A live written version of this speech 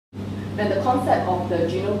And the concept of the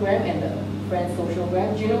genogram and the friend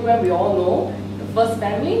socialgram. Genogram, we all know, the first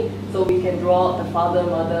family, so we can draw the father,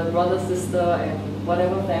 mother, brother, sister, and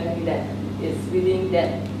whatever family that is within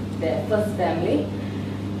that first family.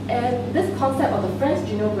 And this concept of the friends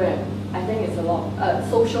genogram, I think it's a lot,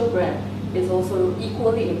 socialgram is also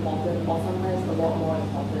equally important, or sometimes a lot more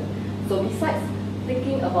important. So besides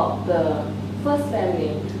thinking about the first family,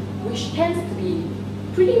 which tends to be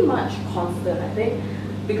pretty much constant, I think,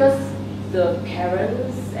 because the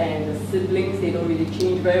parents and the siblings, they don't really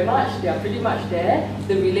change very much, they are pretty much there.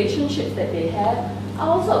 The relationships that they have are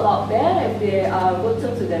also about there. If they are good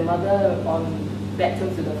terms with their mother, on bad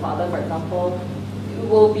terms with the father, for example, it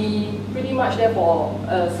will be pretty much there for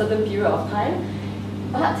a certain period of time.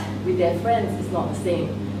 But with their friends, it's not the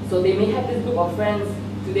same. So they may have this group of friends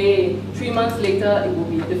today, 3 months later, it will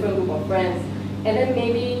be a different group of friends. And then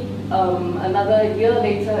maybe another year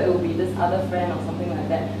later, it will be this other friend or something like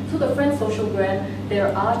that. So the friend socialgram,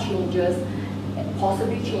 there are changes,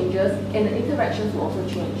 possibly changes, and the interactions will also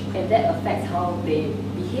change. And that affects how they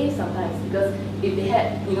behave sometimes, because if they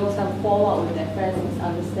had some fallout with their friends,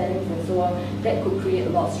 misunderstandings and so on, that could create a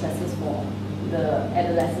lot of stresses for the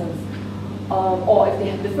adolescents. Or if they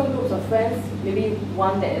have different groups of friends, maybe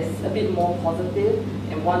one that is a bit more positive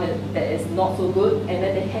and one that is not so good, and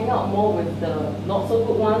then they hang out more with the not so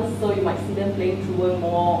good ones, so you might see them playing truant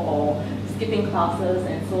more or skipping classes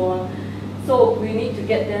and so on. So we need to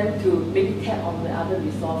get them to maybe tap on the other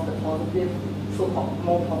resource, the positive, so-called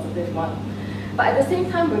more positive one. But at the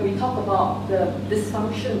same time, when we talk about the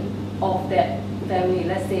dysfunction of that family,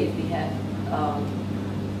 let's say if we have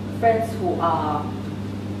friends who are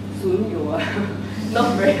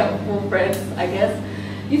not very helpful friends, I guess.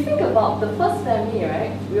 You think about the first family,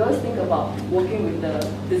 right? We always think about working with the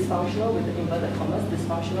dysfunctional, with the inverted commas,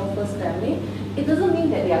 dysfunctional first family. It doesn't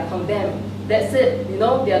mean that they are condemned. That's it, they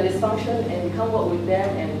are dysfunction and we can't work with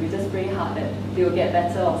them and we just pray hard that they will get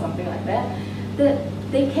better or something like that. That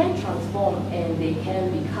they can transform and they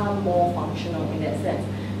can become more functional in that sense.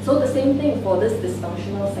 So the same thing for this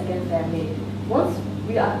dysfunctional second family.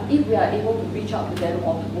 If we are able to reach out to them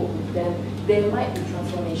or to work with them, there might be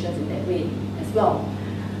transformations in that way as well.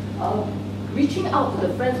 Reaching out to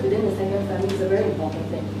the friends within the second family is a very important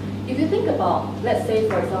thing. If you think about, let's say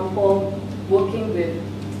for example, working with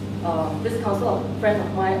this counselor, a friend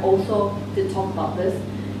of mine also did talk about this.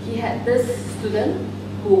 He had this student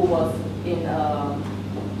who was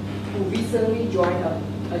who recently joined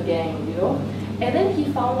a gang, and then he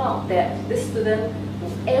found out that this student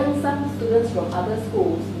and some students from other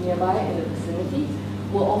schools nearby in the vicinity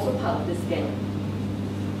were also part of this gang.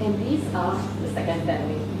 And these are the second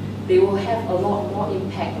family. They will have a lot more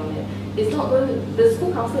impact on it. The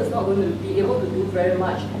school counselor is not going to be able to do very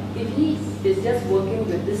much if he is just working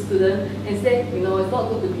with this student and say, it's not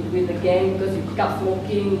good to be with the gang because you pick up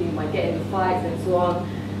smoking, you might get into fights and so on.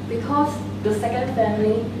 Because the second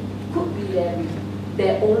family could be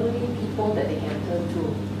their only people that they can turn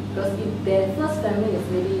to. Because if their first family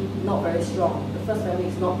is maybe not very strong, the first family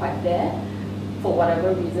is not quite there, for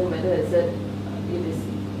whatever reason, whether it is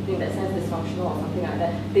in that sense dysfunctional or something like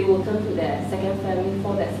that, they will turn to their second family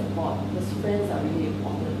for that support. Because friends are really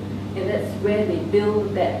important. And that's where they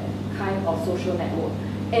build that kind of social network.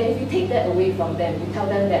 And if you take that away from them, you tell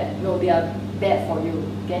them that, no, they are bad for you,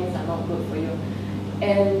 gangs are not good for you.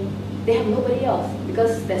 And they have nobody else,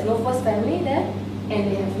 because there's no first family there,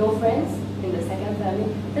 and they have no friends in the second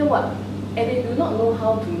family, then what? And they do not know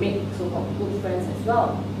how to make so-called good friends as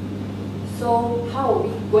well. So how are we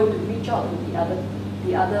going to reach out to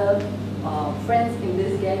the other friends in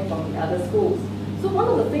this gang from the other schools? So one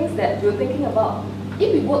of the things that we're thinking about,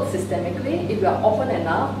 if we work systemically, if we are open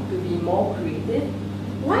enough to be more creative,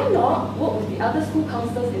 why not work with the other school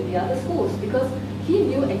counselors in the other schools? Because he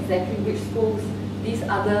knew exactly which schools these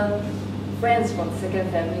other friends from the second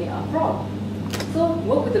family are from. So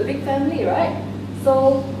work with the big family, right?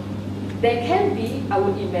 So there can be, I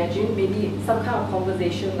would imagine, maybe some kind of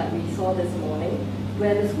conversation like we saw this morning,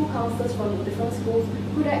 where the school counselors from the different schools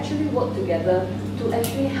could actually work together to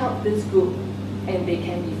actually help this group, and they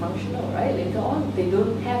can be functional, right? Later on, they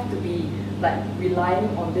don't have to be like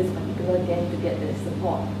relying on this particular gang to get their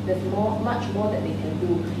support. There's much more that they can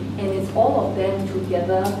do, and it's all of them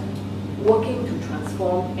together working to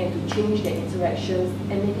transform and to change their interactions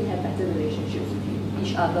and maybe have better relationships with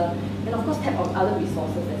each other, and of course tap on other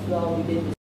resources as well within